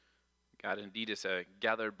God, indeed, as a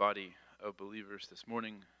gathered body of believers this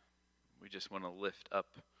morning, we just want to lift up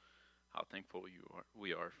how thankful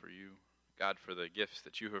we are for you. God, for the gifts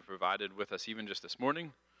that you have provided with us even just this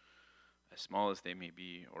morning, as small as they may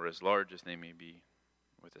be or as large as they may be,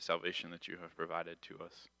 with the salvation that you have provided to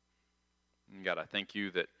us. And God, I thank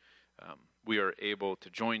you that we are able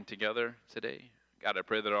to join together today. God, I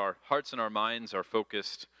pray that our hearts and our minds are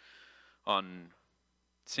focused on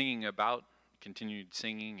singing about, continued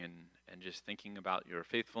singing and just thinking about your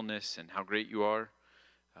faithfulness and how great you are.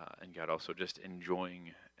 And God, also just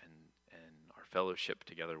enjoying and our fellowship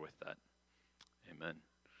together with that. Amen.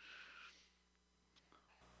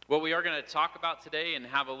 What we are going to talk about today and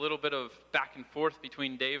have a little bit of back and forth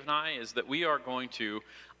between Dave and I is that we are going to,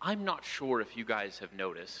 I'm not sure if you guys have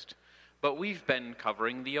noticed, but we've been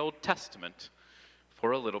covering the Old Testament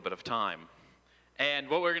for a little bit of time. And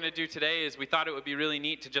what we're going to do today is we thought it would be really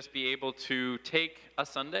neat to just be able to take a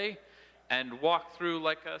Sunday and walk through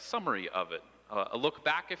like a summary of it. A look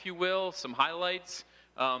back, if you will, some highlights,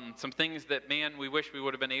 some things that, man, we wish we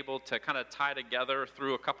would have been able to kind of tie together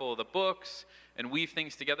through a couple of the books and weave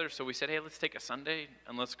things together. So we said, hey, let's take a Sunday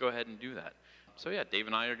and let's go ahead and do that. So yeah, Dave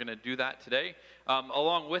and I are going to do that today.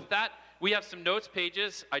 Along with that, we have some notes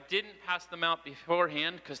pages. I didn't pass them out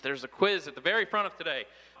beforehand because there's a quiz at the very front of today.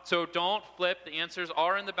 So don't flip. The answers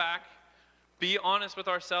are in the back. Be honest with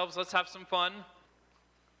ourselves. Let's have some fun.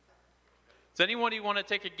 Does anybody want to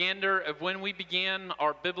take a gander of when we began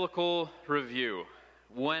our biblical review?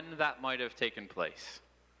 When that might have taken place?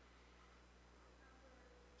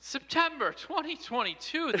 September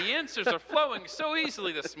 2022. The answers are flowing so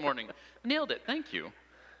easily this morning. Nailed it. Thank you.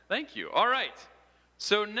 Thank you. All right.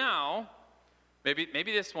 So now, maybe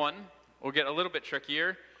this one will get a little bit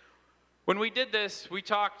trickier. When we did this,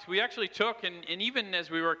 we actually took, and even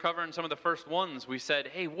as we were covering some of the first ones, we said,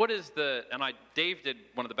 hey, what is Dave did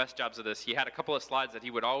one of the best jobs of this. He had a couple of slides that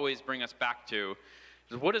he would always bring us back to.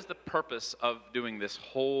 What is the purpose of doing this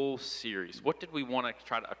whole series? What did we want to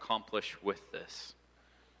try to accomplish with this?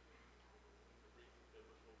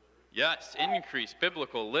 Yes, increase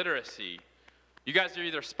biblical literacy. You guys are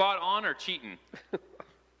either spot on or cheating.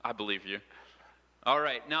 I believe you. All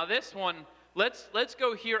right, now this one, let's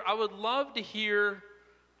go here. I would love to hear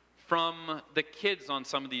from the kids on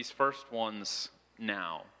some of these first ones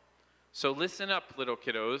now. So listen up, little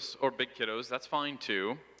kiddos, or big kiddos, that's fine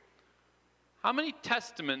too. How many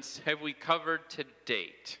testaments have we covered to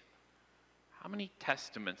date? How many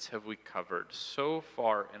testaments have we covered so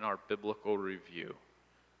far in our biblical review?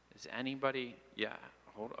 Is anybody? Yeah.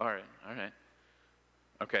 All right.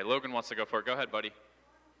 Okay, Logan wants to go for it. Go ahead, buddy.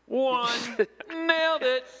 One. Nailed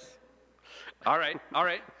it. All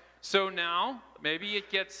right. So now, maybe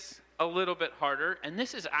it gets a little bit harder, and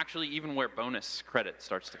this is actually even where bonus credit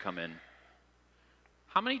starts to come in.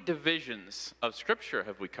 How many divisions of Scripture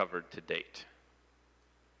have we covered to date?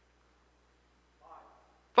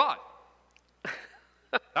 5.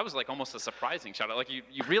 That was like almost a surprising shout out. Like you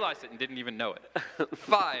realized it and didn't even know it.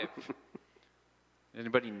 5.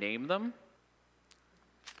 Anybody name them?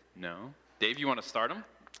 No. Dave, you want to start them?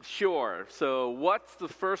 Sure. So what's the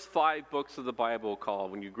first 5 books of the Bible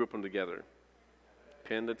called when you group them together?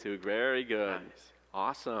 Pentateuch. Very good. Nice.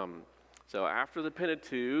 Awesome. So after the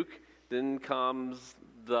Pentateuch, then comes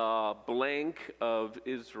the blank of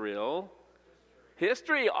Israel.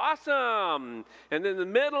 History. Awesome. And in the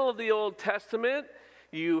middle of the Old Testament,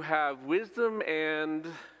 you have wisdom and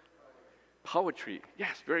poetry.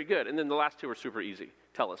 Yes, very good. And then the last 2 are super easy.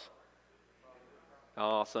 Tell us.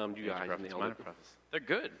 Awesome. You guys nailed it. They're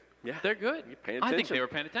good. Yeah. They're good. I think they were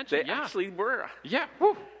paying attention. They actually were. Yeah.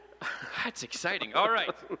 Woo. That's exciting. All right.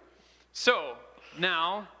 So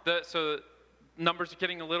now, the numbers are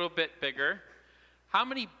getting a little bit bigger. How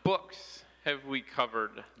many books have we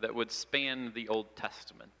covered that would span the Old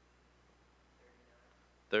Testament?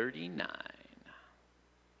 39.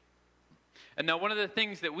 And now one of the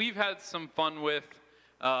things that we've had some fun with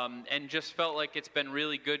and just felt like it's been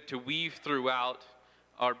really good to weave throughout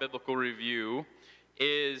our biblical review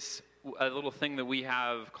is a little thing that we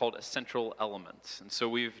have called essential elements. And so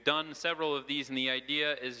we've done several of these, and the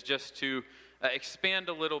idea is just to expand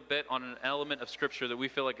a little bit on an element of Scripture that we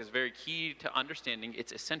feel like is very key to understanding.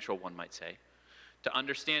 It's essential, one might say, to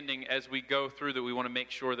understanding as we go through, that we want to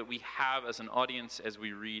make sure that we have as an audience as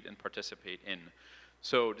we read and participate in.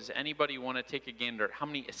 So does anybody want to take a gander at how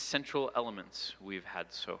many essential elements we've had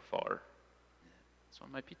so far? This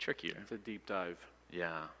one might be trickier. It's a deep dive.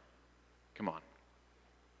 Yeah. Come on.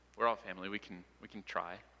 We're all family. We can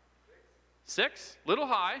try. 6? Little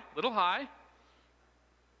high.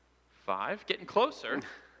 5. Getting closer.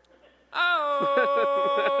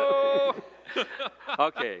 Oh!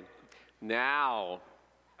 Okay. Now,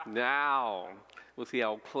 we'll see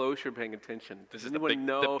how close you're paying attention. This Does is the anyone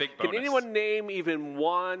know? big Can bonus. anyone name even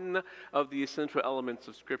one of the essential elements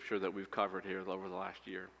of Scripture that we've covered here over the last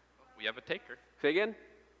year? We have a taker. Say again?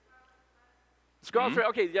 Scroll through.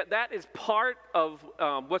 Okay, that is part of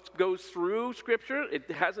what goes through Scripture. It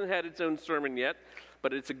hasn't had its own sermon yet,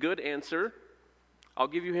 but it's a good answer. I'll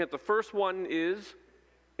give you a hint. The first one is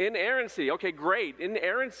inerrancy. Okay, great.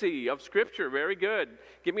 Inerrancy of Scripture. Very good.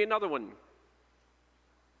 Give me another one.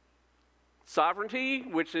 Sovereignty,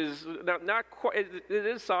 which is not quite, it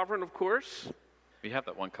is sovereign, of course. We have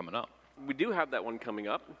that one coming up. We do have that one coming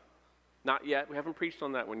up. Not yet. We haven't preached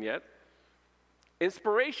on that one yet.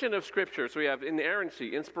 Inspiration of Scripture. So we have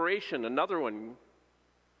inerrancy, inspiration, another one.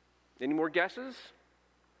 Any more guesses?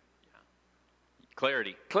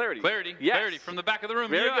 Clarity. Clarity. Yes. Clarity from the back of the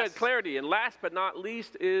room. Very Yes. good. Clarity. And last but not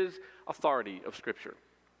least is authority of Scripture.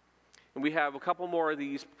 And we have a couple more of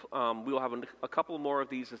these. We'll have a couple more of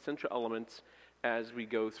these essential elements as we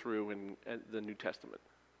go through in the New Testament.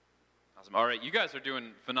 Awesome. All right, you guys are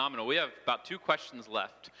doing phenomenal. We have about 2 questions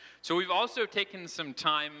left. So we've also taken some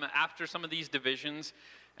time after some of these divisions,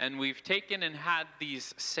 and we've taken and had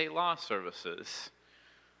these Selah services.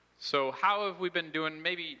 So how have we been doing?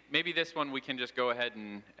 Maybe this one we can just go ahead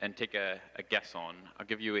and take a guess on. I'll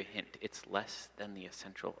give you a hint. It's less than the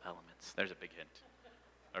essential elements. There's a big hint.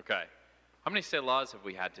 Okay. How many Selahs have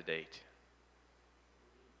we had to date?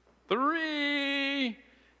 3!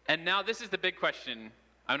 And now this is the big question.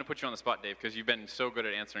 I'm going to put you on the spot, Dave, because you've been so good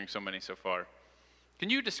at answering so many so far. Can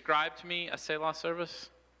you describe to me a Selah service?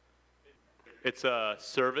 It's a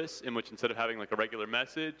service in which instead of having like a regular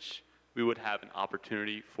message, we would have an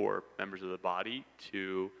opportunity for members of the body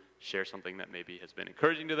to share something that maybe has been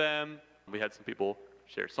encouraging to them. We had some people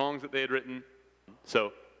share songs that they had written.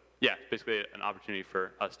 So, yeah, basically an opportunity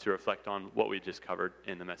for us to reflect on what we just covered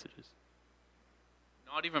in the messages.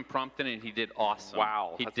 Not even prompted, and he did awesome.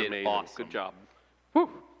 Wow, he that's did amazing. awesome. Good job. Whew.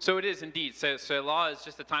 So it is indeed. Selah is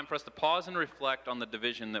just a time for us to pause and reflect on the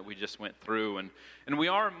division that we just went through. And we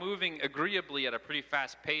are moving agreeably at a pretty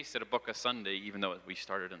fast pace at a book a Sunday, even though we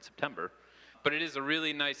started in September. But it is a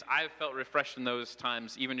really nice, I've felt refreshed in those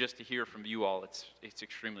times, even just to hear from you all. It's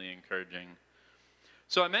extremely encouraging.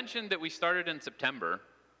 So I mentioned that we started in September.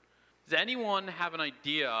 Does anyone have an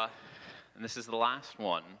idea, and this is the last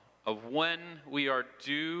one, of when we are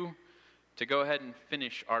due to go ahead and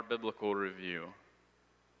finish our biblical review?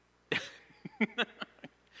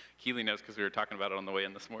 Keely knows because we were talking about it on the way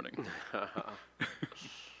in this morning.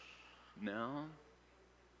 No?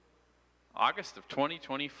 August of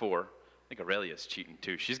 2024. I think Aurelia's cheating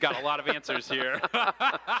too. She's got a lot of answers here.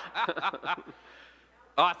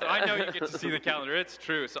 Awesome. I know you get to see the calendar. It's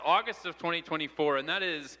true. So August of 2024, and that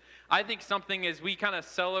is, I think, something as we kind of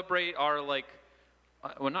celebrate our,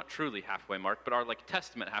 well, not truly halfway mark, but our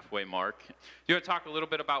Testament halfway mark. Do you want to talk a little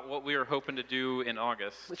bit about what we are hoping to do in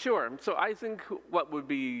August? Sure. So I think what would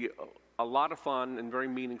be a lot of fun and very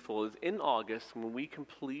meaningful is in August, when we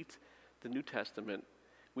complete the New Testament,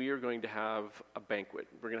 we are going to have a banquet.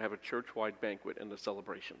 We're going to have a church-wide banquet and a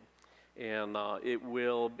celebration. And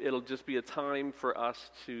it'll just be a time for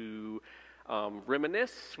us to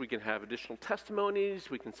reminisce. We can have additional testimonies.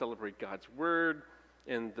 We can celebrate God's Word.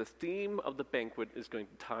 And the theme of the banquet is going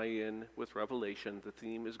to tie in with Revelation. The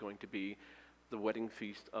theme is going to be the wedding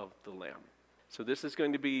feast of the Lamb. So this is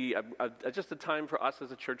going to be just a time for us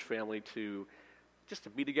as a church family to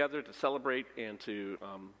be together, to celebrate, and to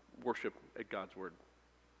worship at God's Word.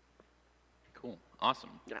 Cool.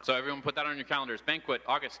 Awesome. Yeah. So everyone put that on your calendars. Banquet,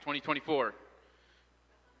 August 2024.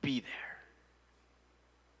 Be there.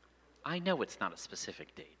 I know it's not a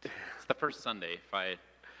specific date. It's the first Sunday.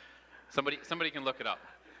 Somebody can look it up.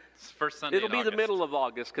 It's the first Sunday. It'll be in August. the middle of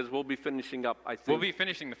August because we'll be finishing up. I think We'll be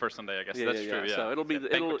finishing the first Sunday, I guess. That's true. Yeah. So it'll be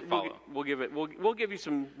Banquet to follow. we'll give you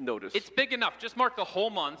some notice. It's big enough. Just mark the whole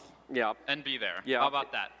month. Yeah. And be there. Yeah. How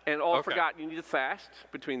about that? And I forgot, you need to fast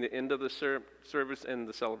between the end of the service and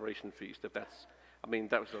the celebration feast. That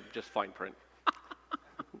was just fine print.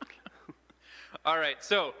 All right.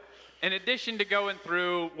 So, in addition to going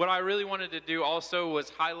through, what I really wanted to do also was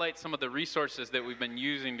highlight some of the resources that we've been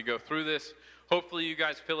using to go through this. Hopefully, you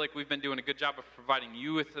guys feel like we've been doing a good job of providing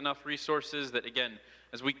you with enough resources that, again,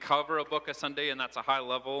 as we cover a book a Sunday, and that's a high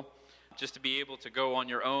level, just to be able to go on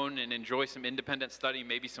your own and enjoy some independent study,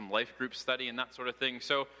 maybe some life group study and that sort of thing.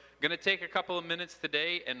 So I'm going to take a couple of minutes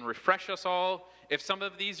today and refresh us all. If some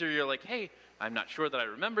of these you're like, hey, I'm not sure that I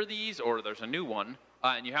remember these, or there's a new one,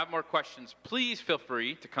 and you have more questions, please feel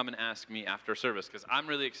free to come and ask me after service, because I'm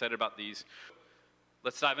really excited about these.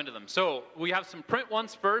 Let's dive into them. So we have some print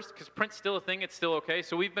ones first, because print's still a thing. It's still okay.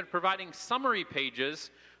 So we've been providing summary pages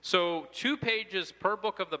So 2 pages per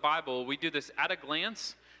book of the Bible. We do this at a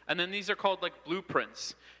glance. And then these are called like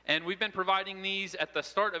blueprints. And we've been providing these at the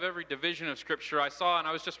start of every division of Scripture I saw. And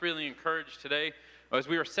I was just really encouraged today. As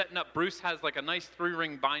we were setting up, Bruce has like a nice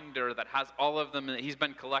 3-ring binder that has all of them that he's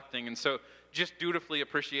been collecting. And so just dutifully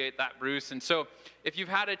appreciate that, Bruce. And so if you've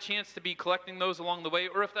had a chance to be collecting those along the way,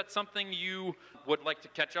 or if that's something you would like to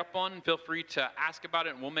catch up on, feel free to ask about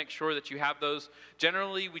it, and we'll make sure that you have those.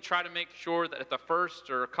 Generally, we try to make sure that at the first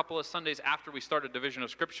or a couple of Sundays after we start a division of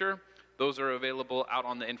Scripture, those are available out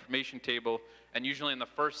on the information table. And usually on the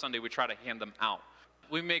first Sunday, we try to hand them out.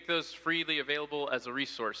 We make those freely available as a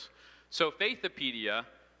resource. So Faithopedia,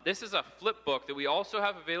 this is a flip book that we also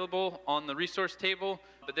have available on the resource table,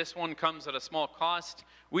 but this one comes at a small cost.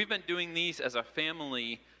 We've been doing these as a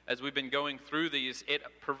family as we've been going through these. It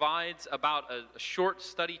provides about a short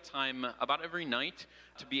study time about every night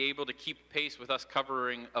to be able to keep pace with us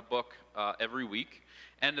covering a book every week.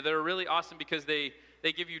 And they're really awesome because they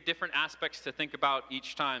give you different aspects to think about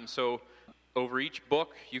each time. So over each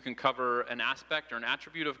book, you can cover an aspect or an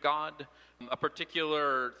attribute of God, a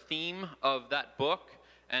particular theme of that book,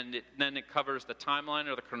 and then it covers the timeline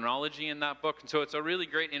or the chronology in that book. And so it's a really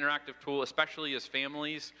great interactive tool, especially as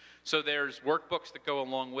families. So there's workbooks that go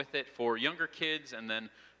along with it for younger kids and then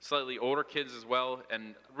slightly older kids as well,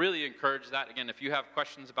 and really encourage that. Again, if you have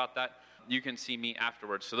questions about that, you can see me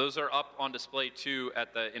afterwards. So those are up on display too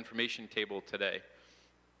at the information table today.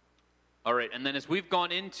 All right, and then as we've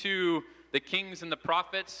gone into the kings and the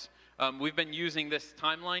prophets, we've been using this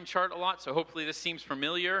timeline chart a lot, so hopefully this seems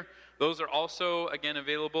familiar. Those are also, again,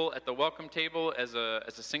 available at the welcome table as a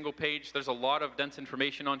single page. There's a lot of dense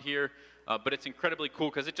information on here, but it's incredibly cool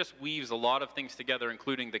because it just weaves a lot of things together,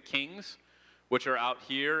 including the kings, which are out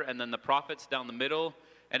here, and then the prophets down the middle,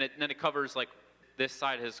 and then it covers, like, this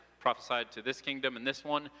side has prophesied to this kingdom and this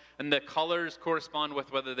one, and the colors correspond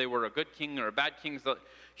with whether they were a good king or a bad king. The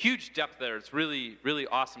huge depth there. It's really, really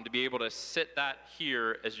awesome to be able to sit that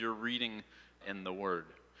here as you're reading in the Word.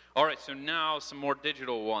 All right, so now some more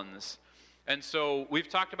digital ones. And so we've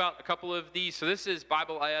talked about a couple of these. So this is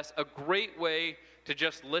Bible IS, a great way to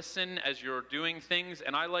just listen as you're doing things.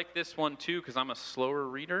 And I like this one too because I'm a slower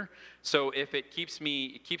reader. So if it keeps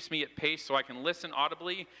me at pace so I can listen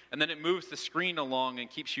audibly, and then it moves the screen along and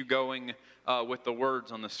keeps you going with the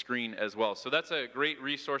words on the screen as well. So that's a great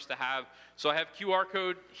resource to have. So I have QR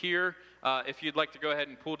code here. If you'd like to go ahead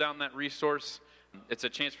and pull down that resource, it's a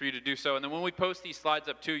chance for you to do so. And then when we post these slides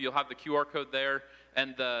up too, you'll have the QR code there,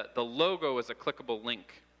 and the logo is a clickable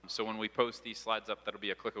link. So when we post these slides up, that'll be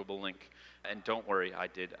a clickable link. And don't worry, I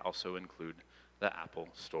did also include the Apple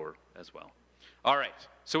Store as well. All right,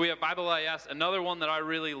 so we have Bible IS. Another one that I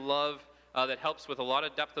really love that helps with a lot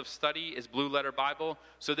of depth of study is Blue Letter Bible.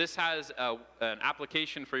 So this has an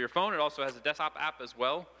application for your phone. It also has a desktop app as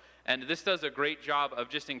well. And this does a great job of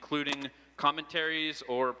just including commentaries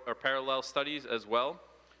or parallel studies as well.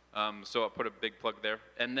 So I'll put a big plug there.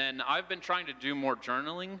 And then I've been trying to do more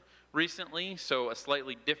journaling recently. So a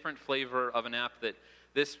slightly different flavor of an app that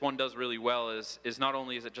this one does really well is not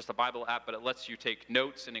only is it just a Bible app, but it lets you take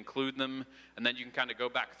notes and include them. And then you can kind of go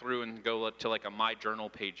back through and go to like a My Journal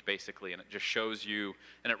page basically. And it just shows you,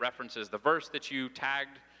 and it references the verse that you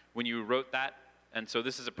tagged when you wrote that. And so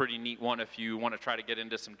this is a pretty neat one if you want to try to get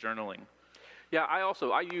into some journaling. Yeah,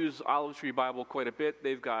 I use Olive Tree Bible quite a bit.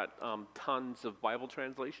 They've got tons of Bible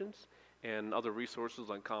translations and other resources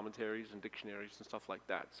on commentaries and dictionaries and stuff like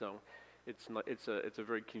that. So it's a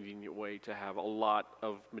very convenient way to have a lot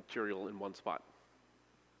of material in one spot.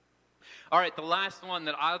 All right, the last one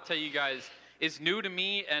that I'll tell you guys is new to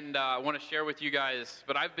me, and I want to share with you guys,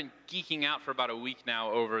 but I've been geeking out for about a week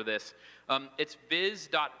now over this. It's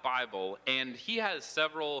viz.bible, and he has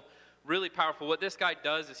several really powerful. What this guy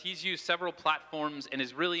does is he's used several platforms and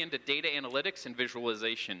is really into data analytics and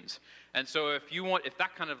visualizations. And so if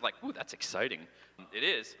that kind of like, ooh, that's exciting. It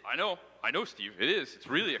is. I know, Steve. It is. It's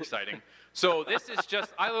really exciting. So this is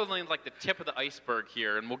just, I only like the tip of the iceberg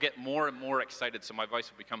here, and we'll get more and more excited, so my voice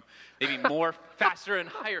will become maybe more faster and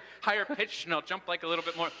higher pitched, and I'll jump like a little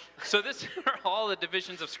bit more. So this are all the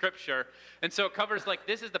divisions of Scripture. And so it covers like,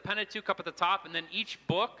 this is the Pentateuch up at the top, and then each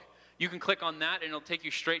book, you can click on that, and it'll take you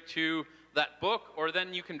straight to that book, or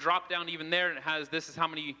then you can drop down even there, and it has, this is how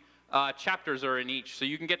many chapters are in each. So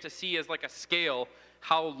you can get to see as like a scale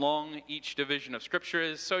how long each division of Scripture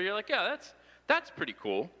is. So you're like, yeah, that's pretty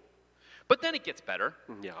cool. But then it gets better.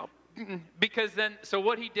 Yeah. Because then, so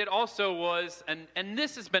what he did also was, and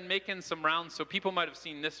this has been making some rounds, so people might have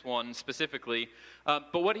seen this one specifically,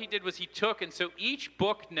 but what he did was he took, and so each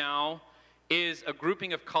book now is a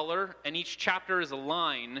grouping of color, and each chapter is a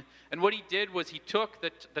line. And what he did was he took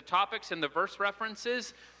the topics and the verse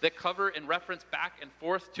references that cover and reference back and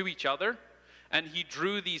forth to each other, and he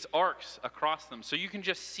drew these arcs across them. So you can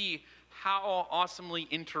just see how awesomely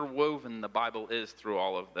interwoven the Bible is through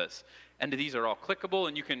all of this. And these are all clickable,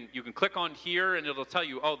 and you can click on here, and it'll tell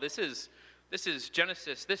you, oh, this is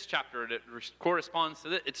Genesis, this chapter, and it corresponds to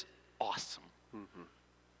this. It's awesome. Mm-hmm.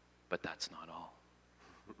 But that's not all.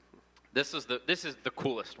 This is the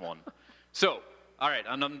coolest one. So, all right,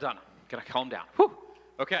 I'm done. Can I calm down? Whew.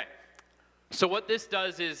 Okay. So what this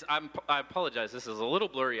does is, I apologize, this is a little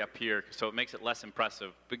blurry up here, so it makes it less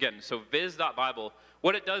impressive. Again, so viz.bible,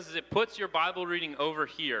 what it does is it puts your Bible reading over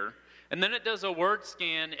here, and then it does a word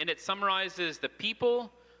scan, and it summarizes the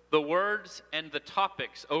people, the words, and the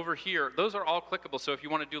topics over here. Those are all clickable, so if you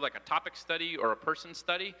want to do like a topic study or a person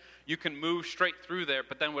study, you can move straight through there.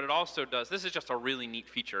 But then what it also does, this is just a really neat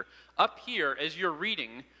feature. Up here, as you're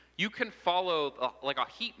reading, you can follow like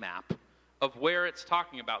a heat map of where it's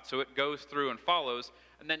talking about. So it goes through and follows.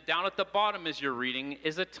 And then down at the bottom as you're reading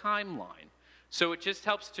is a timeline. So it just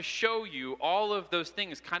helps to show you all of those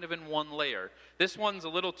things kind of in one layer. This one's a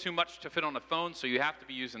little too much to fit on a phone, so you have to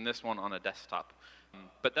be using this one on a desktop.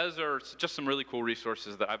 But those are just some really cool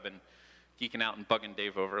resources that I've been geeking out and bugging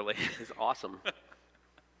Dave over lately. It's awesome.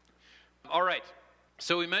 All right.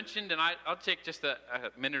 So we mentioned, and I'll take just a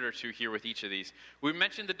minute or two here with each of these. We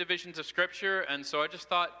mentioned the divisions of Scripture, and so I just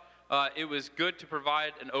thought it was good to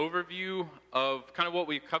provide an overview of kind of what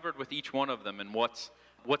we've covered with each one of them and what's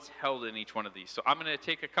held in each one of these. So I'm going to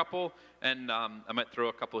take a couple, and I might throw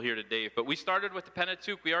a couple here to Dave. But we started with the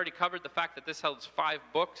Pentateuch. We already covered the fact that this holds 5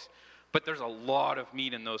 books. But there's a lot of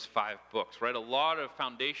meat in those 5 books, right? A lot of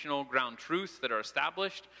foundational ground truths that are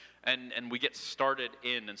established, and we get started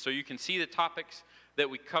in. And so you can see the topics that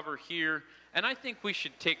we cover here. And I think we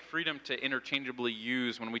should take freedom to interchangeably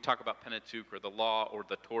use, when we talk about Pentateuch or the law or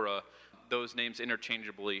the Torah, those names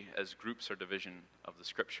interchangeably as groups or division of the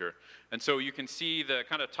Scripture. And so you can see the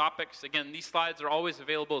kind of topics. Again, these slides are always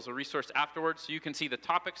available as a resource afterwards. So you can see the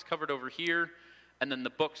topics covered over here, and then the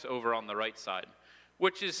books over on the right side,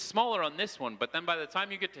 which is smaller on this one, but then by the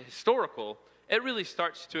time you get to historical, it really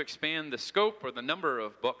starts to expand the scope or the number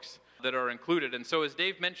of books that are included. And so as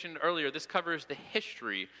Dave mentioned earlier, this covers the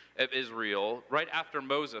history of Israel right after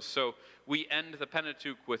Moses. So we end the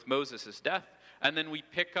Pentateuch with Moses' death, and then we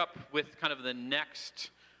pick up with kind of the next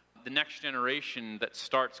generation that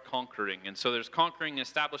starts conquering. And so there's conquering and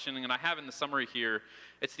establishing, and I have in the summary here,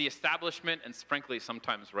 it's the establishment and frankly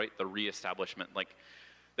sometimes, right, the reestablishment. Like,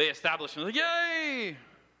 they establish, and like, yay!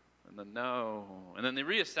 And then no. And then they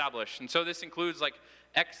reestablish. And so this includes, like,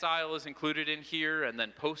 exile is included in here, and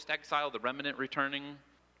then post-exile, the remnant returning.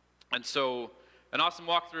 And so an awesome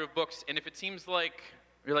walkthrough of books. And if it seems like,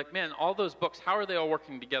 you're like, man, all those books, how are they all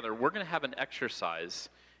working together? We're going to have an exercise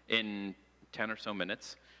in 10 or so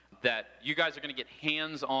minutes that you guys are going to get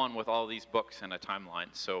hands-on with all these books in a timeline.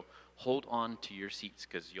 So hold on to your seats,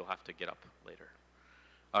 because you'll have to get up later.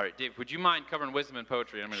 All right, Dave, would you mind covering wisdom and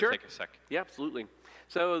poetry? I'm going to take a sec. Yeah, absolutely.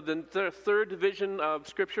 So the third division of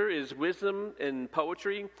Scripture is wisdom and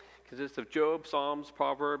poetry. It consists of Job, Psalms,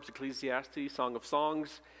 Proverbs, Ecclesiastes, Song of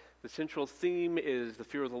Songs. The central theme is the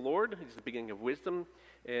fear of the Lord. It's the beginning of wisdom.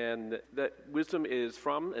 And that wisdom is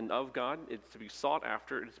from and of God. It's to be sought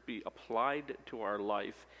after. It's to be applied to our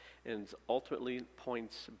life. And ultimately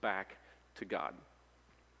points back to God.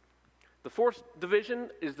 The fourth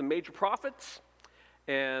division is the major prophets.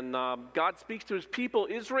 And God speaks to his people,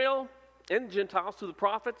 Israel, and Gentiles through the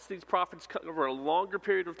prophets. These prophets cover a longer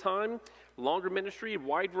period of time, longer ministry, a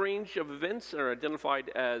wide range of events are identified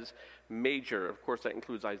as major. Of course, that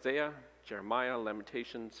includes Isaiah, Jeremiah,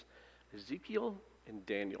 Lamentations, Ezekiel, and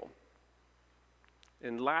Daniel.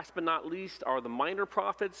 And last but not least are the minor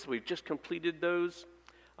prophets. We've just completed those.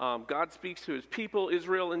 God speaks to his people,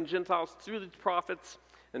 Israel, and Gentiles through these prophets.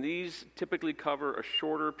 And these typically cover a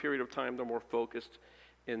shorter period of time. They're more focused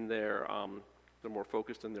in their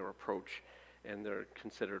approach, and they're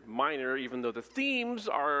considered minor, even though the themes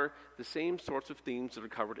are the same sorts of themes that are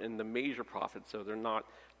covered in the major prophets. So they're not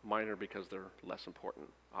minor because they're less important,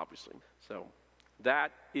 obviously. So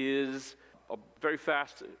that is a very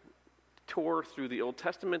fast tour through the Old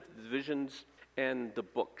Testament, the divisions, and the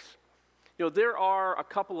books. You know, there are a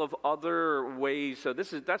couple of other ways. So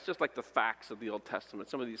that's just like the facts of the Old Testament.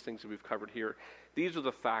 Some of these things that we've covered here, these are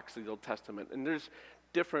the facts of the Old Testament. And there's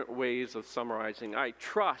different ways of summarizing. I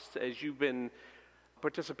trust, as you've been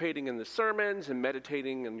participating in the sermons and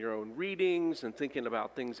meditating in your own readings and thinking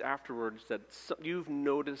about things afterwards, that you've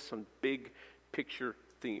noticed some big picture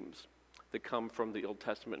themes that come from the Old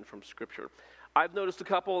Testament and from Scripture. I've noticed a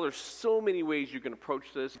couple. There's so many ways you can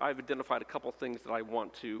approach this. I've identified a couple things that I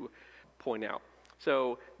want to point out.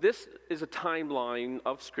 So this is a timeline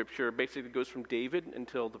of Scripture. Basically, it goes from David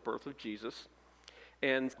until the birth of Jesus.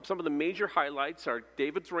 And some of the major highlights are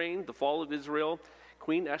David's reign, the fall of Israel,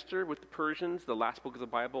 Queen Esther with the Persians, the last book of the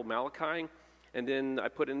Bible, Malachi. And then I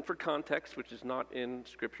put in for context, which is not in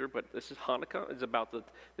Scripture, but this is Hanukkah. This is about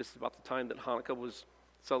the time that Hanukkah was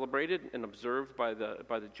celebrated and observed by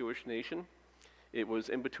the Jewish nation. It was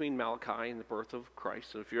in between Malachi and the birth of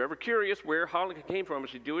Christ. So if you're ever curious where Hanukkah came from,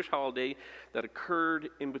 it's a Jewish holiday that occurred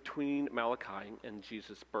in between Malachi and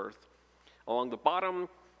Jesus' birth. Along the bottom,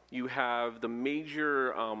 you have the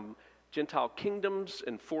major Gentile kingdoms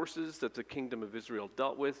and forces that the kingdom of Israel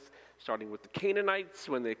dealt with, starting with the Canaanites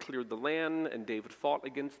when they cleared the land and David fought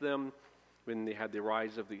against them, when they had the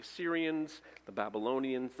rise of the Assyrians, the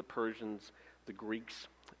Babylonians, the Persians, the Greeks,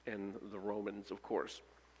 and the Romans, of course.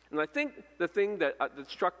 And I think the thing that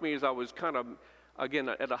struck me as I was kind of, again,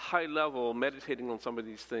 at a high level, meditating on some of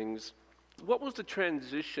these things, what was the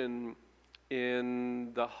transition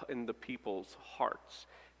in the people's hearts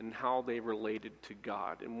and how they related to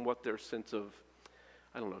God and what their sense of,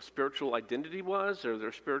 spiritual identity was or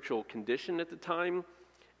their spiritual condition at the time.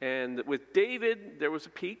 And with David, there was a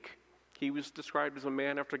peak. He was described as a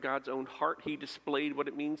man after God's own heart. He displayed what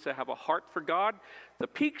it means to have a heart for God, the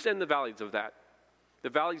peaks and the valleys of that. The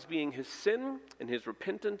valleys being his sin and his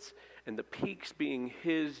repentance, and the peaks being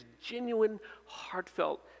his genuine,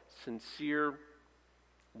 heartfelt, sincere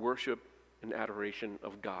worship and adoration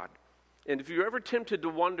of God. And if you're ever tempted to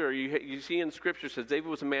wonder, you see in Scripture says David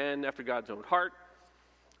was a man after God's own heart,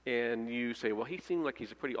 and you say, well, he seemed like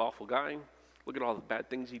he's a pretty awful guy. Look at all the bad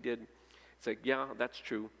things he did. It's like, yeah, that's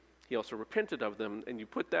true. He also repented of them, and you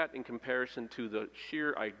put that in comparison to the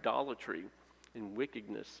sheer idolatry and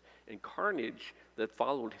wickedness and carnage that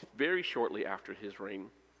followed very shortly after his reign.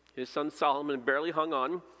 His son Solomon barely hung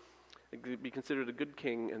on. He could be considered a good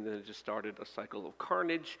king, and then it just started a cycle of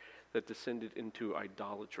carnage that descended into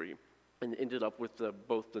idolatry and ended up with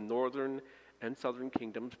both the northern and southern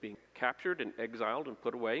kingdoms being captured and exiled and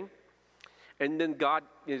put away. And then God,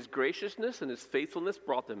 in his graciousness and his faithfulness,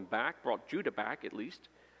 brought Judah back at least,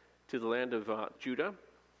 to the land of Judah.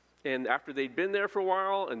 And after they'd been there for a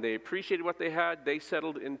while and they appreciated what they had, they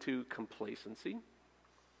settled into complacency.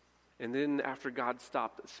 And then after God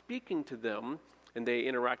stopped speaking to them and they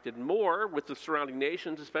interacted more with the surrounding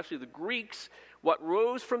nations, especially the Greeks, what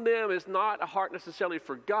rose from them is not a heart necessarily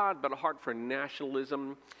for God, but a heart for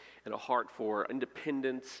nationalism and a heart for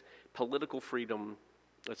independence, political freedom,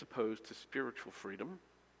 as opposed to spiritual freedom.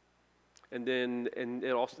 And then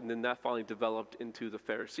that finally developed into the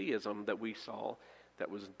Phariseeism that we saw that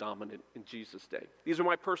was dominant in Jesus' day. These are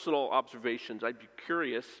my personal observations. I'd be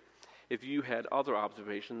curious if you had other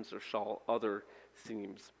observations or saw other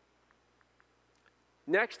themes.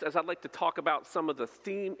 Next, as I'd like to talk about some of the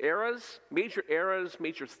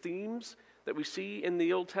major themes that we see in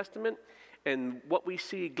the Old Testament, and what we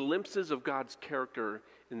see glimpses of God's character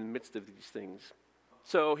in the midst of these things.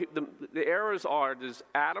 So the eras are, there's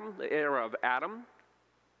Adam, the era of Adam,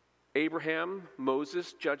 Abraham,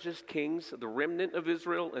 Moses, Judges, Kings, the remnant of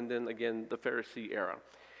Israel, and then again the Pharisee era.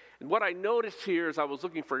 And what I noticed here is I was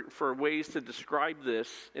looking for ways to describe this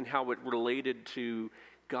and how it related to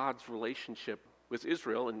God's relationship with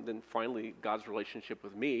Israel, and then finally God's relationship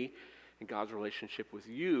with me and God's relationship with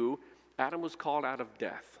you. Adam was called out of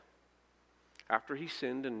death. After he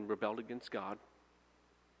sinned and rebelled against God,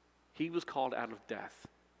 he was called out of death.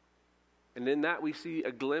 And in that we see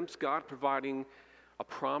a glimpse, God providing a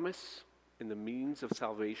promise and the means of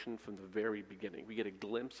salvation from the very beginning. We get a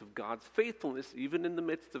glimpse of God's faithfulness, even in the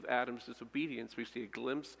midst of Adam's disobedience. We see a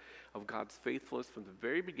glimpse of God's faithfulness from the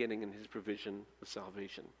very beginning in his provision of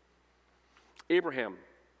salvation. Abraham,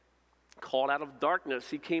 called out of darkness.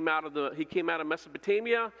 He came out of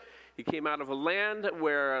Mesopotamia. He came out of a land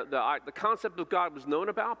where the concept of God was known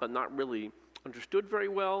about, but not really understood very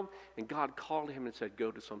well. And God called him and said,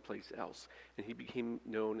 go to someplace else. And he became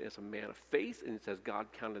known as a man of faith, and it says God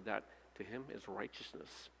counted that to him as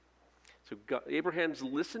righteousness. So Abraham's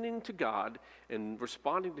listening to God and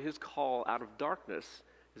responding to his call out of darkness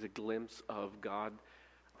is a glimpse of God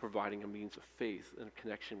providing a means of faith and a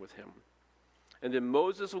connection with him. And then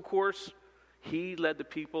Moses, of course, he led the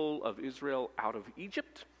people of Israel out of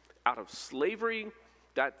Egypt, out of slavery.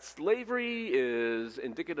 That slavery is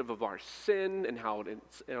indicative of our sin and how it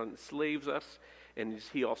enslaves us. And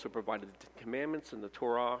he also provided the Ten Commandments and the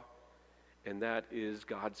Torah. And that is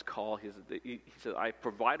God's call. He said, I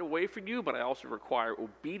provide a way for you, but I also require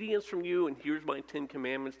obedience from you. And here's my 10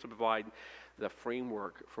 Commandments to provide the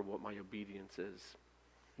framework for what my obedience is.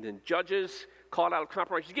 And then Judges called out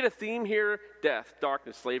compromise. You get a theme here: death,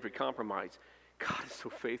 darkness, slavery, compromise. God is so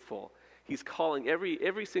faithful. He's calling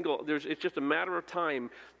every single, it's just a matter of time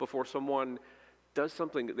before someone does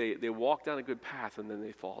something. They walk down a good path and then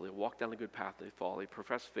they fall. They walk down a good path, they fall. They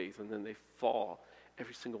profess faith and then they fall.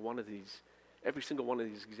 Every single one of these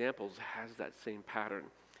examples has that same pattern.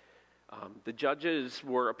 The Judges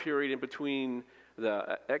were a period in between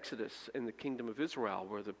the Exodus and the kingdom of Israel,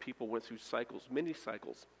 where the people went through many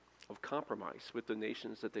cycles of compromise with the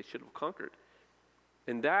nations that they should have conquered.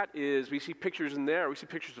 And that is, we see pictures in there. We see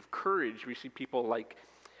pictures of courage. We see people like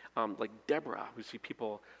Deborah. We see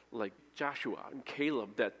people like Joshua and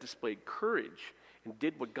Caleb that displayed courage and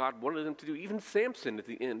did what God wanted them to do. Even Samson at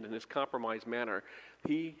the end, in his compromised manner,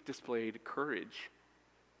 he displayed courage.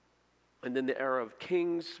 And then the era of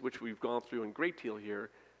kings, which we've gone through in great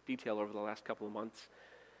detail over the last couple of months.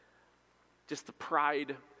 Just the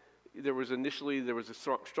pride. There was a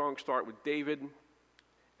strong start with David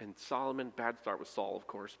and Solomon. Bad start with Saul, of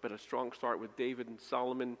course, but a strong start with David and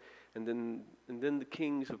Solomon. And then the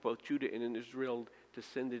kings of both Judah and Israel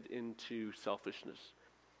descended into selfishness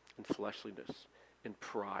and fleshliness and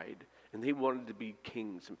pride. And they wanted to be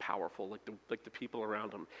kings and powerful like the people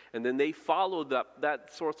around them. And then they followed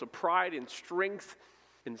that source of pride and strength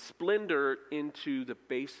and splendor into the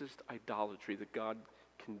basest idolatry that God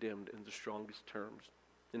condemned in the strongest terms.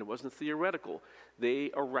 And it wasn't theoretical.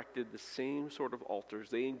 They erected the same sort of altars.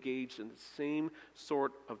 They engaged in the same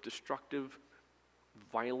sort of destructive,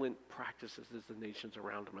 violent practices as the nations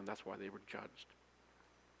around them, and that's why they were judged.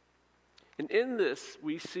 And in this,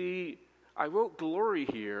 we see, I wrote glory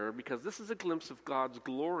here because this is a glimpse of God's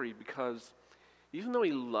glory, because even though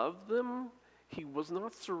he loved them, he was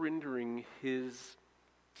not surrendering his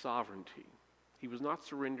sovereignty. He was not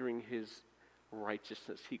surrendering his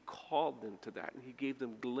righteousness. He called them to that, and he gave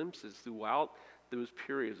them glimpses throughout those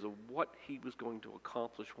periods of what he was going to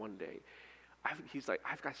accomplish one day. He's like,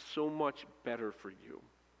 I've got so much better for you.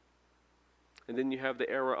 And then you have the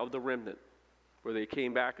era of the remnant, where they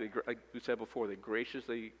came back, like we said before,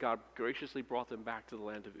 God graciously brought them back to the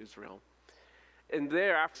land of Israel. And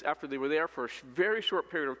there, after they were there for a very short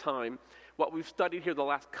period of time, what we've studied here the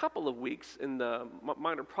last couple of weeks in the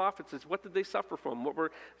minor prophets is, what did they suffer from? What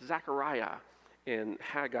were Zechariah and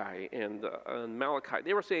Haggai and Malachi?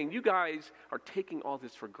 They were saying, you guys are taking all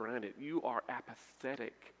this for granted. You are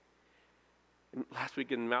apathetic. And last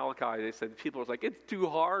week in Malachi, they said, people were like, it's too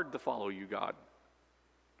hard to follow you, God.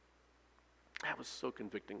 That was so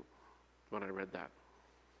convicting when I read that.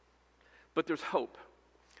 But there's hope.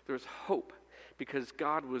 There's hope. Because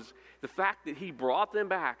the fact that he brought them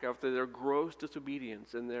back after their gross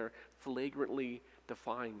disobedience and their flagrantly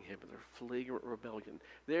defying him, their flagrant rebellion,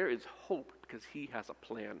 there is hope because he has a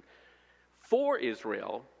plan for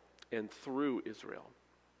Israel and through Israel.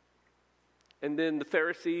 And then the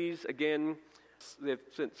Pharisees, again, they've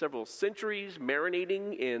spent several centuries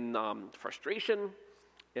marinating in frustration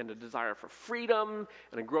and a desire for freedom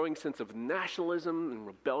and a growing sense of nationalism and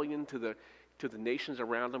rebellion to the nations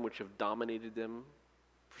around them, which have dominated them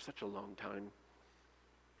for such a long time.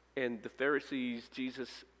 And the Pharisees,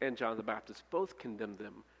 Jesus and John the Baptist, both condemned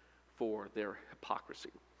them for their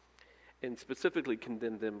hypocrisy, and specifically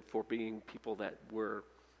condemned them for being people that were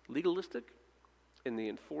legalistic and they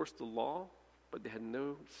enforced the law, but they had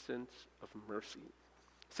no sense of mercy.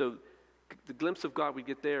 So the glimpse of God we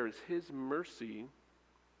get there is his mercy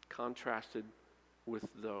contrasted with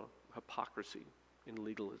the hypocrisy and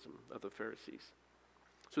legalism of the Pharisees.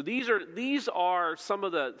 So these are some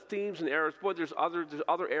of the themes and errors. Boy, there's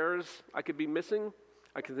other errors I could be missing.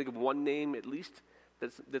 I can think of one name at least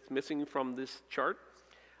that's missing from this chart.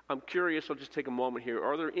 I'm curious, I'll just take a moment here.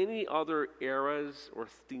 Are there any other eras or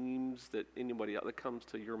themes that comes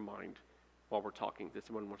to your mind while we're talking, that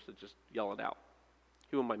someone wants to just yell it out?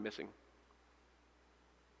 Who am I missing?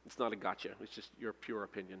 It's not a gotcha. It's just your pure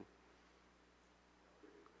opinion.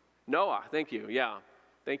 Noah, thank you. Yeah,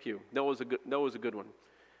 thank you. Noah's a good one.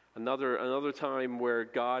 Another time where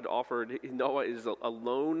God offered, Noah is a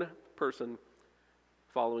lone person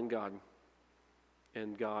following God,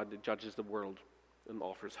 and God judges the world and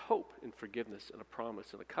offers hope and forgiveness and a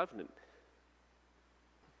promise and a covenant.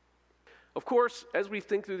 Of course, as we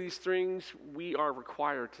think through these things, we are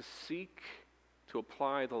required to seek to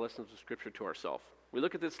apply the lessons of Scripture to ourselves. We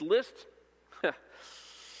look at this list,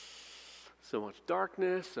 so much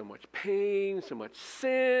darkness, so much pain, so much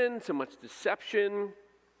sin, so much deception,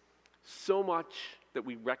 so much that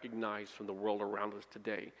we recognize from the world around us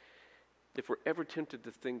today. If we're ever tempted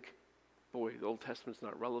to think, boy, the Old Testament's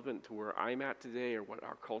not relevant to where I'm at today or what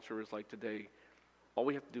our culture is like today, all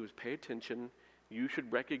we have to do is pay attention. You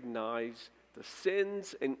should recognize the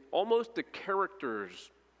sins, and almost the characters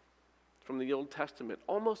from the Old Testament,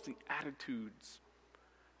 almost the attitudes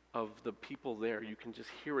of the people there. You can just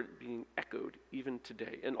hear it being echoed even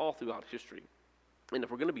today and all throughout history. And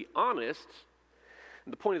if we're going to be honest,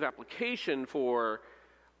 the point of application for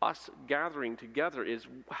us gathering together is,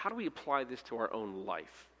 how do we apply this to our own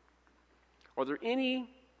life? Are there any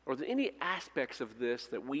aspects of this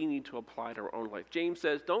that we need to apply to our own life? James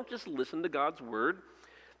says, don't just listen to God's word,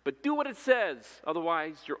 but do what it says.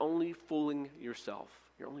 Otherwise, you're only fooling yourself.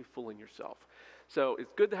 You're only fooling yourself. So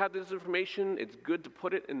it's good to have this information. It's good to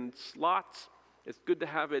put it in slots. It's good to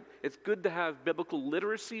have it. It's good to have biblical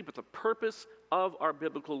literacy, but the purpose of our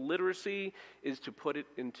biblical literacy is to put it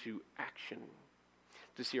into action,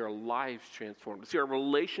 to see our lives transformed, to see our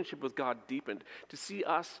relationship with God deepened, to see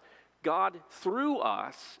God through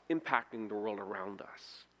us impacting the world around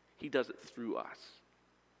us. He does it through us.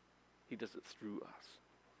 He does it through us.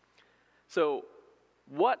 So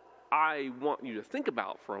what I want you to think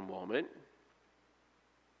about for a moment,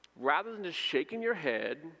 rather than just shaking your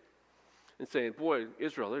head and saying, boy,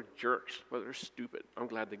 Israel, they're jerks. Well, they're stupid. I'm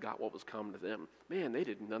glad they got what was coming to them. Man, they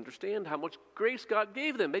didn't understand how much grace God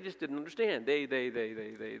gave them. They just didn't understand. They.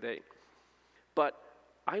 But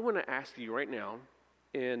I want to ask you right now,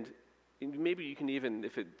 and maybe you can even,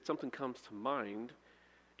 if something comes to mind,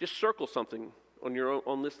 just circle something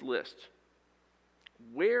on this list.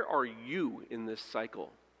 Where are you in this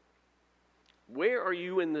cycle? Where are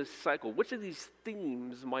you in this cycle? Which of these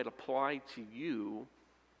themes might apply to you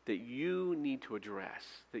that you need to address,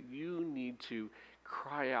 that you need to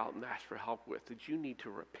cry out and ask for help with, that you need to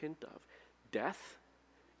repent of? Death?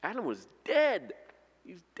 Adam was dead.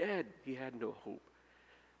 He's dead. He had no hope.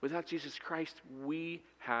 Without Jesus Christ, we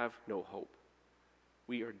have no hope.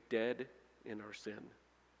 We are dead in our sin.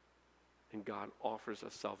 And God offers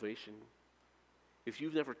us salvation. If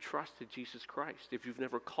you've never trusted Jesus Christ, if you've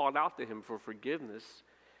never called out to him for forgiveness,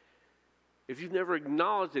 if you've never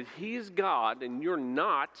acknowledged that he is God and you're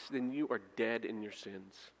not, then you are dead in your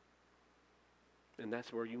sins. And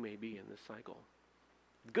that's where you may be in this cycle.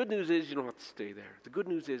 The good news is you don't have to stay there. The good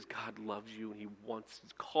news is God loves you and he's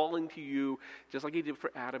calling to you, just like he did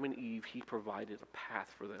for Adam and Eve. He provided a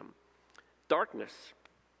path for them. Darkness.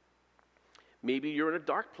 Maybe you're in a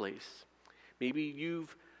dark place. Maybe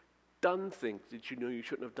you've done things that you know you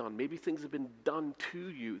shouldn't have done. Maybe things have been done to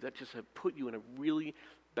you that just have put you in a really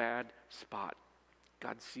bad spot.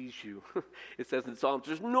 God sees you. It says in Psalms,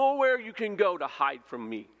 there's nowhere you can go to hide from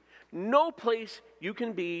me. No place you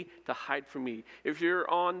can be to hide from me. If you're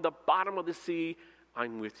on the bottom of the sea,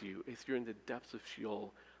 I'm with you. If you're in the depths of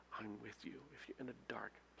Sheol, I'm with you. If you're in a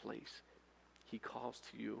dark place, he calls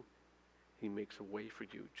to you. He makes a way for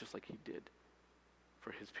you, just like he did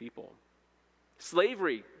for his people.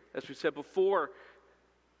 Slavery, as we said before,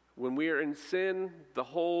 when we are in sin, the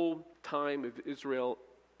whole time of Israel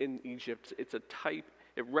in Egypt, it's a type,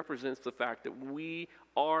 it represents the fact that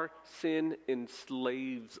our sin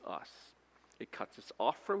enslaves us. It cuts us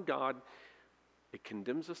off from God, it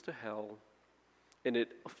condemns us to hell, and it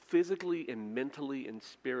physically and mentally and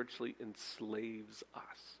spiritually enslaves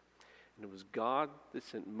us. And it was God that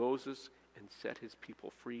sent Moses and set his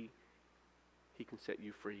people free. He can set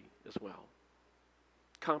you free as well.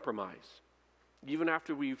 Compromise. Even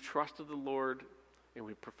after we've trusted the Lord and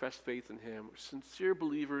we profess faith in him, we're sincere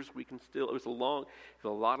believers, we can still,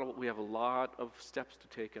 we have a lot of steps to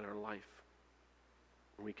take in our life.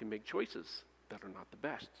 And we can make choices that are not the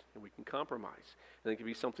best, and we can compromise. And it can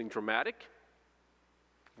be something dramatic,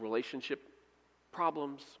 relationship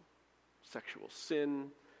problems, sexual sin,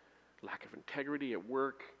 lack of integrity at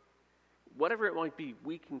work, whatever it might be,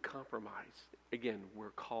 we can compromise. Again,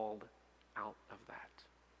 we're called out of that.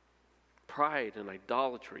 Pride and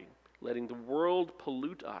idolatry, letting the world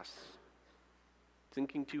pollute us,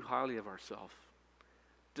 thinking too highly of ourselves,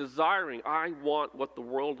 desiring, I want what the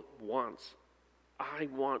world wants.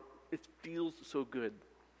 It feels so good.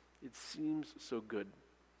 It seems so good.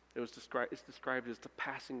 It's described as the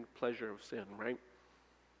passing pleasure of sin, right?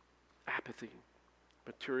 Apathy,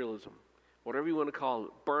 materialism, whatever you want to call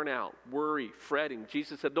it, burnout, worry, fretting.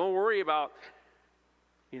 Jesus said, don't worry about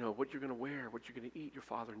what you're going to wear, what you're going to eat. Your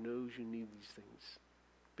Father knows you need these things.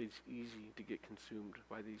 But it's easy to get consumed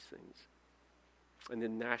by these things. And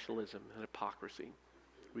then nationalism and hypocrisy.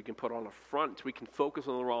 We can put on a front. We can focus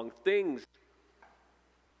on the wrong things.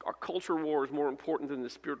 Our culture war is more important than the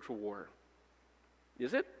spiritual war.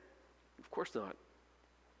 Is it? Of course not.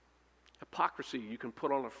 Hypocrisy, you can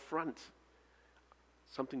put on a front.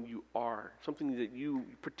 Something you are. Something that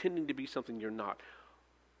pretending to be something you're not.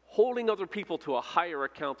 Holding other people to a higher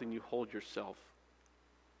account than you hold yourself.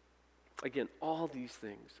 Again, all these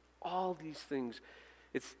things All these things,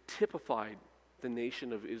 it's typified the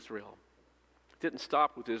nation of Israel. It didn't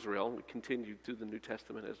stop with Israel. It continued through the New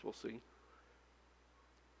Testament, as we'll see.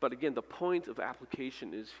 But again, the point of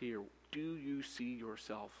application is here. Do you see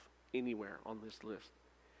yourself anywhere on this list?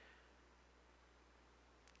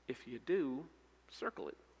 If you do, circle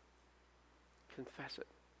it. Confess it.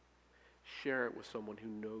 Share it with someone who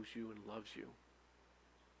knows you and loves you.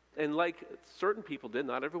 And like certain people did,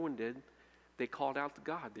 not everyone did, they called out to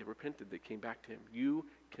God. They repented. They came back to him. You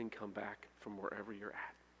can come back from wherever you're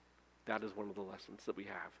at. That is one of the lessons that we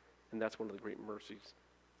have. And that's one of the great mercies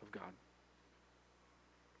of God.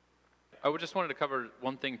 I just wanted to cover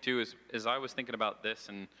one thing too, as I was thinking about this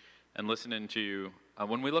and listening to you.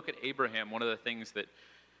 When we look at Abraham, one of the things that,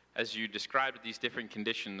 as you described these different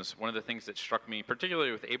conditions, one of the things that struck me,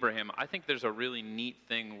 particularly with Abraham, I think there's a really neat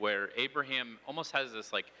thing where Abraham almost has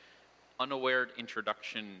this like unaware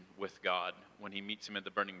introduction with God when he meets him at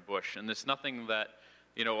the burning bush. And there's nothing that,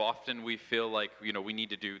 often we feel like, we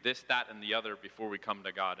need to do this, that, and the other before we come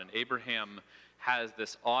to God. And Abraham has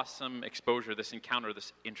this awesome exposure, this encounter,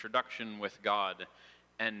 this introduction with God.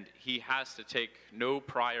 And he has to take no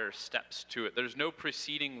prior steps to it. There's no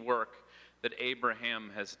preceding work that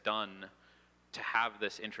Abraham has done to have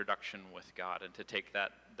this introduction with God and to take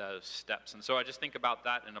those steps. And so I just think about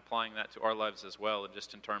that and applying that to our lives as well, and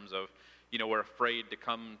just in terms of, we're afraid to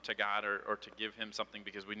come to God or to give him something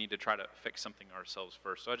because we need to try to fix something ourselves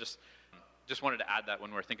first. So I just wanted to add that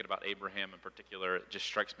when we're thinking about Abraham in particular, it just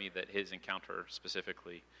strikes me that his encounter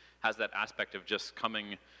specifically has that aspect of just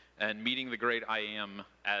coming and meeting the great I am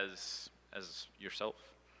as yourself.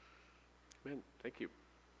 Amen. Thank you.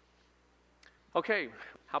 Okay,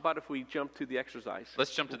 how about if we jump to the exercise?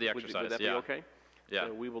 Let's jump to the exercise. Would that be okay? Yeah.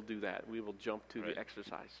 So we will do that. We will jump to the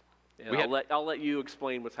exercise. And We I'll let you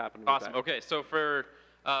explain what's happening Awesome. with that. Okay, so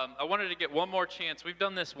I wanted to get one more chance. We've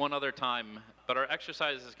done this one other time, but our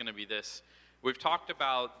exercise is going to be this. We've talked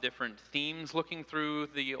about different themes looking through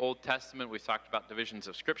the Old Testament. We've talked about divisions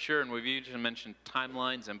of Scripture, and we've even mentioned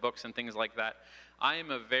timelines and books and things like that. I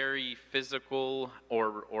am a very physical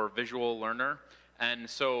or visual learner. And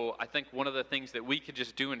so I think one of the things that we could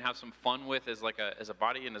just do and have some fun with as a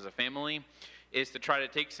body and as a family is to try to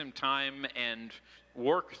take some time and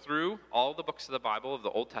work through all the books of the Bible, of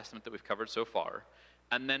the Old Testament that we've covered so far.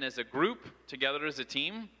 And then as a group, together as a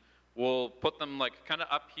team, we'll put them like kind of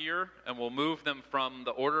up here, and we'll move them from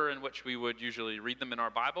the order in which we would usually read them in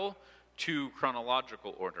our Bible to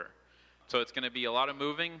chronological order. So it's going to be a lot of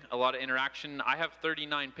moving, a lot of interaction. I have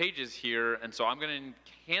 39 pages here, and so I'm going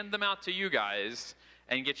to hand them out to you guys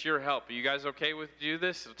and get your help. Are you guys okay with do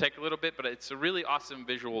this? It'll take a little bit, but it's a really awesome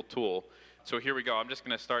visual tool. So here we go. I'm just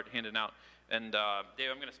going to start handing out. And Dave,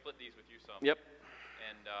 I'm going to split these with you some. Yep.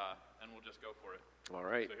 And we'll just go for it. All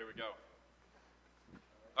right. So here we go.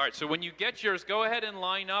 All right, so when you get yours, go ahead and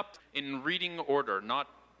line up in reading order.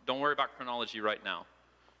 Don't worry about chronology right now.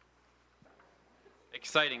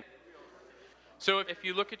 Exciting. So if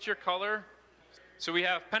you look at your color, so we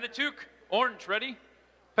have Pentateuch, orange, ready?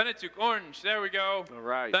 Pentateuch, orange, there we go. All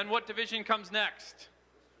right. Then what division comes next?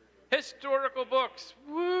 Historical books,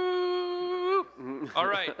 woo! All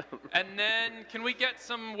right, and then can we get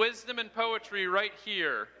some wisdom and poetry right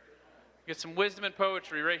here? Get some wisdom and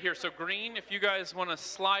poetry right here. So green, if you guys want to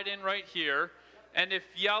slide in right here. And if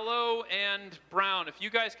yellow and brown, if you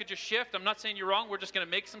guys could just shift, I'm not saying you're wrong, we're just going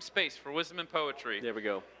to make some space for wisdom and poetry. There we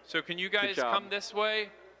go. So can you guys come this way?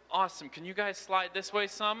 Awesome. Can you guys slide this way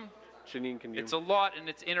some? Janine, can you? It's a lot, and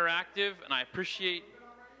it's interactive, and I appreciate...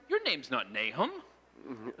 Your name's not Nahum.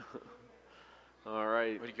 All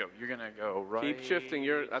right. Where'd you go? You're going to go right... Keep shifting.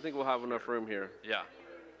 I think we'll have enough room here. Yeah.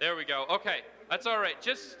 There we go. Okay. That's all right.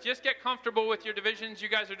 Just get comfortable with your divisions. You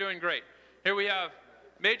guys are doing great. Here we have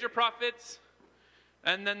major prophets...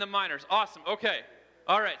 and then the minors. Awesome. Okay.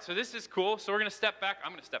 All right. So this is cool. So we're going to step back. I'm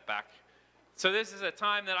going to step back. So this is a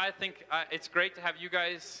time that I think it's great to have you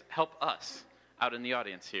guys help us out in the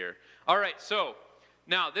audience here. All right. So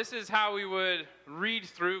now this is how we would read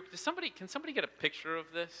through. Can somebody get a picture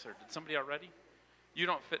of this? Or did somebody already? You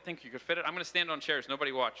don't think you could fit it? I'm going to stand on chairs.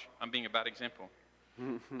 Nobody watch. I'm being a bad example.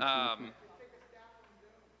 Can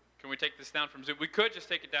we take this down from Zoom? We could just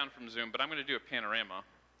take it down from Zoom, but I'm going to do a panorama,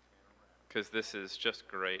 because this is just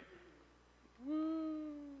great.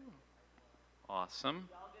 Woo. Awesome.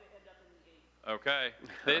 Okay,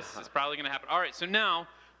 this is probably going to happen. All right, so now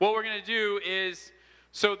what we're going to do is,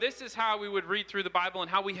 so this is how we would read through the Bible and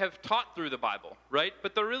how we have taught through the Bible, right?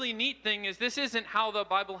 But the really neat thing is this isn't how the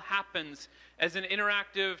Bible happens as an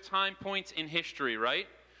interactive time points in history, right?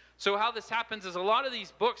 So how this happens is a lot of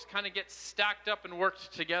these books kind of get stacked up and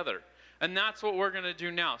worked together. And that's what we're going to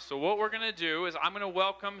do now. So what we're going to do is I'm going to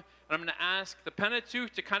welcome and I'm going to ask the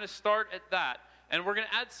Pentateuch to kind of start at that. And we're going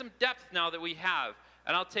to add some depth now that we have.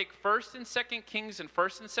 And I'll take 1st and 2nd Kings and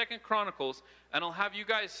 1st and 2nd Chronicles, and I'll have you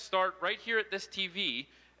guys start right here at this TV.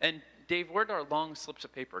 And Dave, where'd our long slips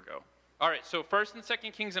of paper go? All right, so 1st and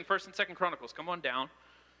 2nd Kings and 1st and 2nd Chronicles. Come on down.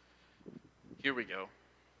 Here we go.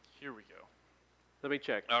 Here we go. Let me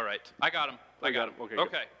check. All right, I got him. I got him. Okay.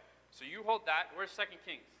 Okay. Good. So you hold that. Where's 2nd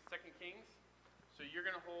Kings? 2nd Kings. So you're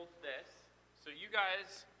going to hold this. So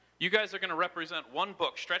you guys are going to represent one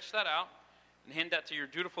book. Stretch that out and hand that to your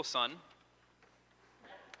dutiful son.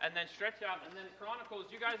 And then stretch out. And then Chronicles,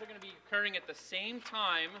 you guys are going to be occurring at the same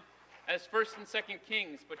time as 1st and 2nd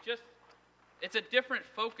Kings. But just, it's a different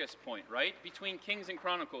focus point, right? Between Kings and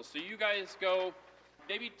Chronicles. So you guys go,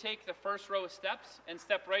 maybe take the first row of steps and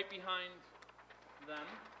step right behind them.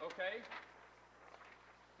 Okay?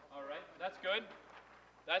 All right. That's good.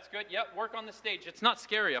 That's good. Yep, work on the stage. It's not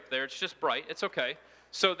scary up there. It's just bright. It's okay.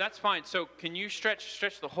 So that's fine. So can you stretch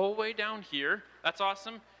the whole way down here? That's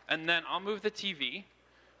awesome. And then I'll move the TV.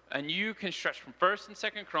 And you can stretch from 1st and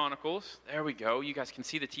 2nd Chronicles. There we go. You guys can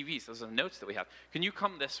see the TVs. Those are the notes that we have. Can you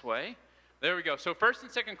come this way? There we go. So 1st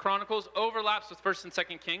and 2nd Chronicles overlaps with 1st and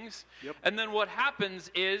 2nd Kings. Yep. And then what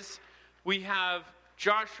happens is we have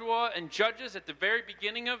Joshua and Judges at the very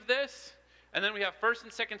beginning of this. And then we have 1st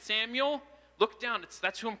and 2nd Samuel. Look down.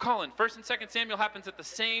 That's who I'm calling. 1st and 2nd Samuel happens at the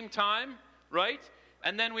same time, right?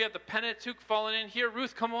 And then we have the Pentateuch falling in here.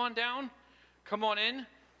 Ruth, come on down. Come on in.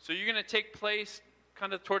 So you're going to take place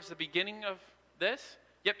kind of towards the beginning of this.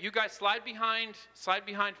 Yep, you guys slide behind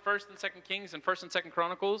 1st and 2nd Kings and 1st and 2nd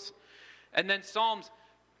Chronicles. And then Psalms.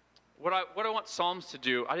 What I want Psalms to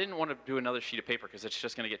do, I didn't want to do another sheet of paper because it's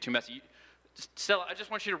just going to get too messy. Stella, I just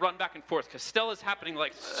want you to run back and forth because Stella's happening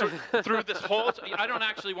like through this whole. I don't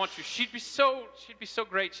actually want you. She'd be so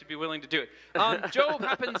great. She'd be willing to do it. Job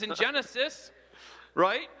happens in Genesis,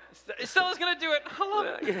 right? Stella's going to do it. I love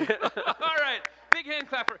it. All right, big hand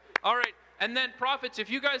clapper. All right. And then prophets, if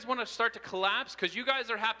you guys want to start to collapse, because you guys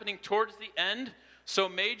are happening towards the end, so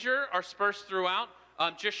major are dispersed throughout,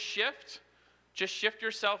 just shift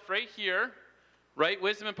yourself right here, right?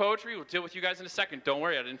 Wisdom and poetry, we'll deal with you guys in a second. Don't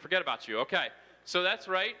worry, I didn't forget about you. Okay, so that's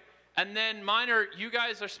right. And then minor, you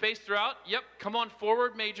guys are spaced throughout. Yep, come on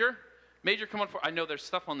forward, major. Major, come on forward. I know there's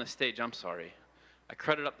stuff on the stage, I'm sorry. I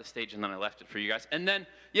credited up the stage and then I left it for you guys. And then,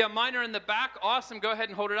 yeah, minor in the back, awesome, go ahead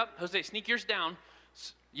and hold it up. Jose, sneak yours down.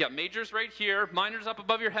 Yeah, major's right here. Minor's up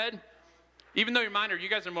above your head. Even though you're minor, you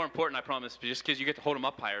guys are more important, I promise, just because you get to hold them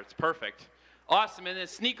up higher. It's perfect. Awesome. And then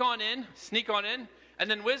sneak on in. And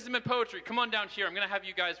then wisdom and poetry. Come on down here. I'm going to have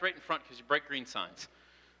you guys right in front because you bright green signs.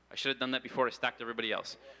 I should have done that before I stacked everybody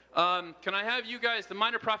else. Can I have you guys, the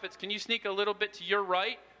minor prophets, can you sneak a little bit to your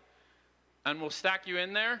right? And we'll stack you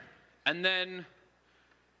in there. And then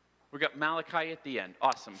we got Malachi at the end.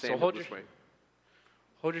 Awesome. So hold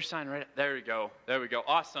your sign right. There we go.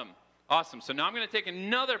 Awesome. So now I'm going to take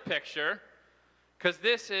another picture because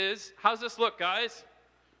this is, how's this look, guys?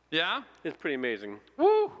 Yeah? It's pretty amazing.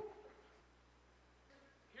 Woo!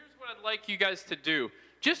 Here's what I'd like you guys to do.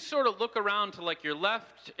 Just sort of look around to like your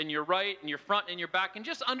left and your right and your front and your back and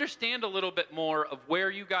just understand a little bit more of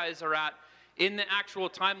where you guys are at in the actual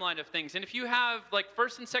timeline of things. And if you have like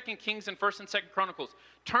 1st and 2nd Kings and 1st and 2nd Chronicles,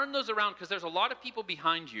 turn those around because there's a lot of people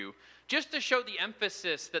behind you just to show the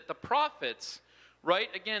emphasis that the prophets, right,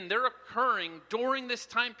 again, they're occurring during this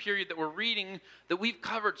time period that we're reading that we've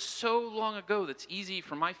covered so long ago that's easy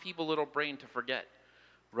for my feeble little brain to forget,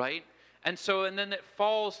 right? And then it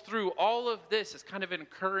falls through. All of this is kind of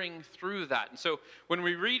occurring through that. And so when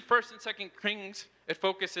we read 1st and 2nd Kings, it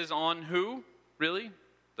focuses on who, really?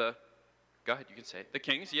 Go ahead, you can say it. The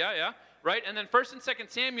kings, yeah, right? And then 1st and 2nd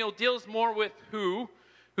Samuel deals more with who.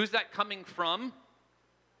 Who's that coming from?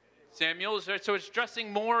 Samuel. So it's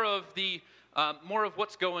addressing more of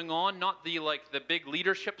what's going on, not the big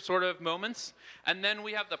leadership sort of moments. And then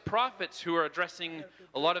we have the prophets who are addressing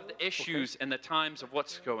a lot of the issues and the times of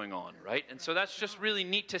what's going on, right? And so that's just really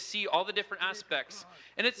neat to see all the different aspects.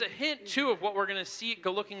 And it's a hint, too, of what we're going to see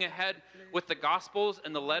go looking ahead with the Gospels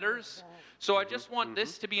and the letters. So I just want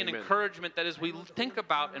this to be an encouragement that as we think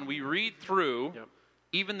about and we read through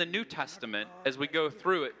even the New Testament, as we go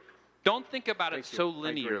through it, don't think about it so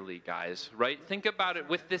linearly, guys, right? Think about it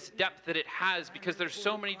with this depth that it has because there's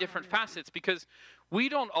so many different facets because we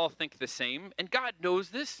don't all think the same, and God knows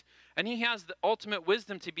this, and He has the ultimate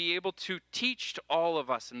wisdom to be able to teach to all of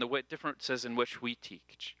us in the differences in which we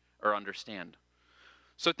teach or understand.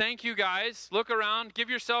 So thank you, guys. Look around. Give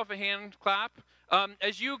yourself a hand clap.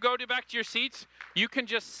 As you go back to your seats, you can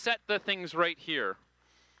just set the things right here.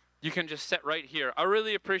 You can just sit right here. I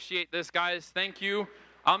really appreciate this, guys. Thank you.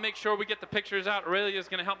 I'll make sure we get the pictures out. Aurelia is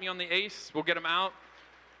going to help me on the ace. We'll get them out.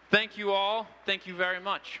 Thank you all. Thank you very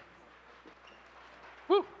much.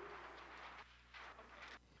 Woo.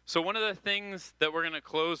 So one of the things that we're going to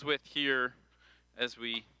close with here as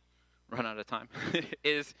we run out of time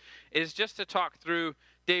is just to talk through.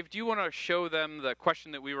 Dave, do you want to show them the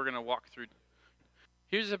question that we were going to walk through?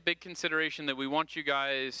 Here's a big consideration that we want you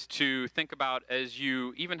guys to think about as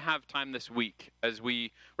you even have time this week.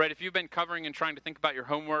 If you've been covering and trying to think about your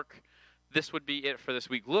homework, this would be it for this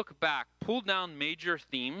week. Look back, pull down major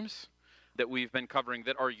themes that we've been covering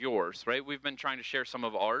that are yours, right? We've been trying to share some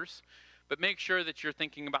of ours, but make sure that you're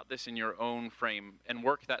thinking about this in your own frame and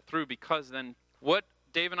work that through, because then what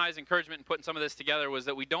Dave and I's encouragement in putting some of this together was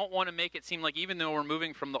that we don't want to make it seem like even though we're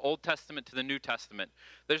moving from the Old Testament to the New Testament,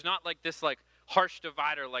 there's not like this harsh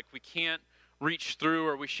divider, like we can't reach through,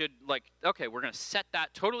 or we should okay, we're going to set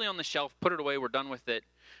that totally on the shelf, put it away, we're done with it,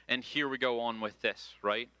 and here we go on with this,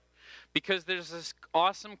 right? Because there's this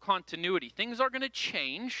awesome continuity. Things are going to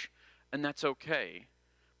change, and that's okay.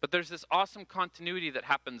 But there's this awesome continuity that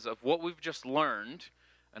happens of what we've just learned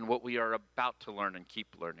and what we are about to learn and keep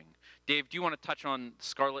learning. Dave, do you want to touch on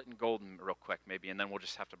scarlet and golden real quick, maybe, and then we'll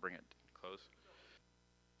just have to bring it to close?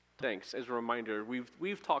 Thanks. As a reminder,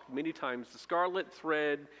 we've talked many times. The scarlet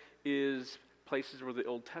thread is places where the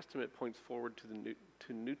Old Testament points forward to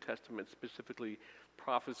the New Testament, specifically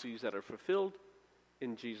prophecies that are fulfilled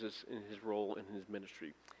in Jesus in his role in his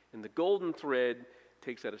ministry. And the golden thread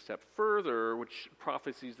takes that a step further, which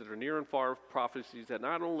prophecies that are near and far, prophecies that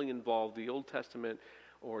not only involve the Old Testament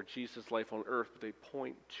or Jesus' life on earth, but they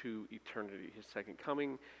point to eternity, his second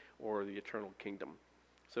coming, or the eternal kingdom.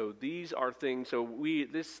 So these are things,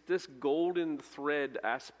 this golden thread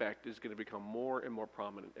aspect is going to become more and more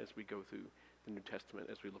prominent as we go through the New Testament,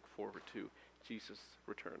 as we look forward to Jesus'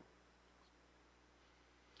 return.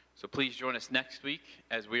 So please join us next week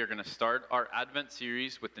as we are going to start our Advent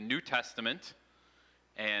series with the New Testament,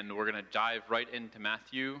 and we're going to dive right into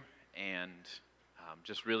Matthew and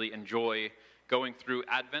just really enjoy going through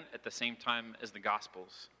Advent at the same time as the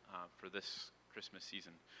Gospels for this Christmas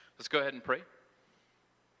season. Let's go ahead and pray.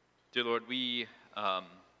 Dear Lord,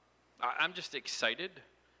 I'm just excited.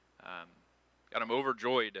 God, I'm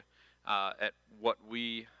overjoyed at what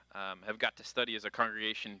we have got to study as a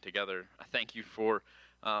congregation together. I thank you for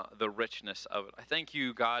the richness of it. I thank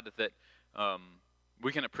you, God, that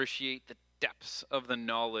we can appreciate the depths of the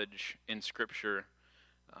knowledge in Scripture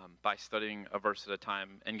by studying a verse at a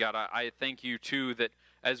time. And God, I thank you, too, that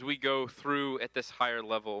as we go through at this higher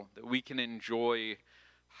level, that we can enjoy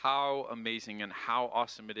how amazing and how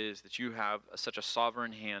awesome it is that you have such a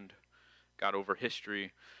sovereign hand, God, over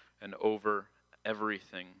history and over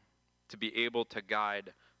everything, to be able to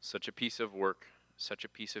guide such a piece of work, such a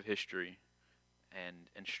piece of history,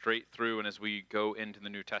 and straight through, and as we go into the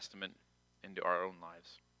New Testament, into our own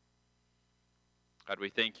lives. God, we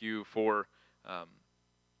thank you for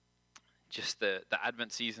just the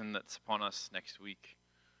Advent season that's upon us next week.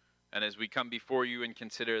 And as we come before you and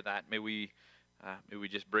consider that, may we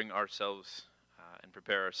just bring ourselves and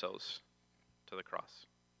prepare ourselves to the cross.